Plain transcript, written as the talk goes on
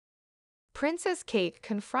Princess Kate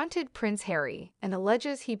confronted Prince Harry and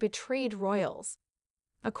alleges he betrayed royals.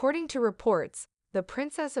 According to reports, the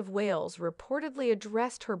Princess of Wales reportedly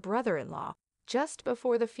addressed her brother-in-law just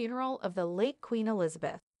before the funeral of the late Queen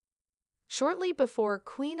Elizabeth. Shortly before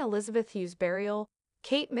Queen Elizabeth II's burial,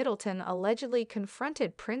 Kate Middleton allegedly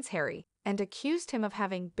confronted Prince Harry and accused him of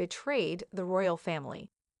having betrayed the royal family.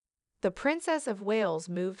 The Princess of Wales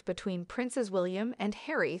moved between Princes William and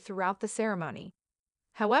Harry throughout the ceremony.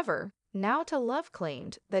 However, now Love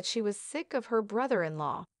claimed that she was sick of her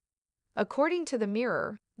brother-in-law. According to the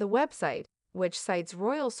Mirror, the website, which cites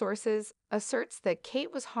royal sources, asserts that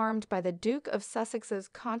Kate was harmed by the Duke of Sussex's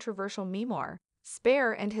controversial memoir,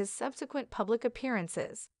 Spare, and his subsequent public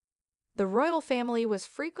appearances. The royal family was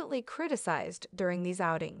frequently criticized during these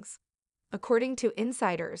outings. According to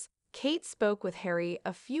insiders, Kate spoke with Harry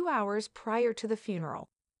a few hours prior to the funeral.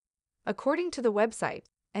 According to the website,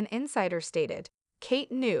 an insider stated,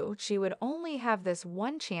 Kate knew she would only have this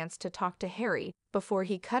one chance to talk to Harry before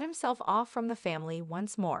he cut himself off from the family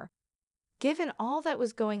once more. Given all that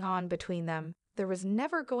was going on between them, there was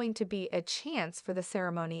never going to be a chance for the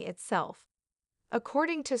ceremony itself.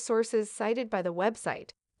 According to sources cited by the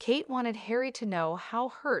website, Kate wanted Harry to know how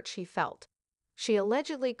hurt she felt. She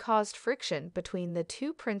allegedly caused friction between the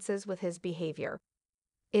two princes with his behavior.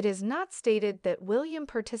 It is not stated that William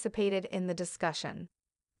participated in the discussion,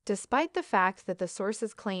 despite the fact that the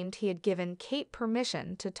sources claimed he had given Kate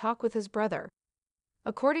permission to talk with his brother.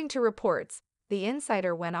 According to reports, the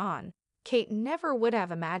insider went on, Kate never would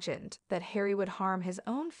have imagined that Harry would harm his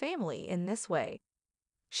own family in this way.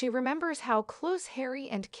 She remembers how close Harry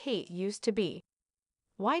and Kate used to be.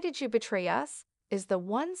 Why did you betray us? Is the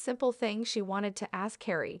one simple thing she wanted to ask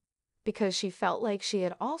Harry, because she felt like she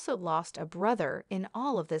had also lost a brother in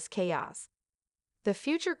all of this chaos. The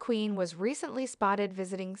future queen was recently spotted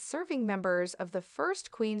visiting serving members of the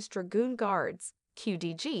 1st Queen's Dragoon Guards,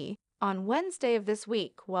 QDG, on Wednesday of this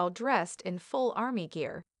week while dressed in full army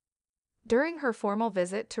gear. During her formal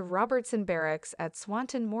visit to Robertson Barracks at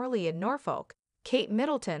Swanton Morley in Norfolk, Kate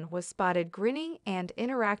Middleton was spotted grinning and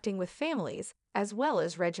interacting with families as well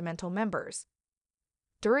as regimental members.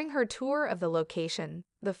 During her tour of the location,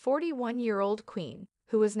 the 41-year-old queen,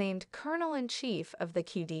 who was named Colonel-in-Chief of the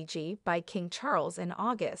QDG by King Charles in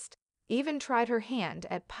August, even tried her hand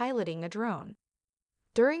at piloting a drone.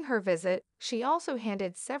 During her visit, she also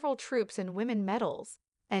handed several troops and women medals,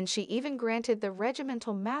 and she even granted the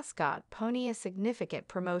regimental mascot pony a significant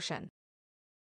promotion.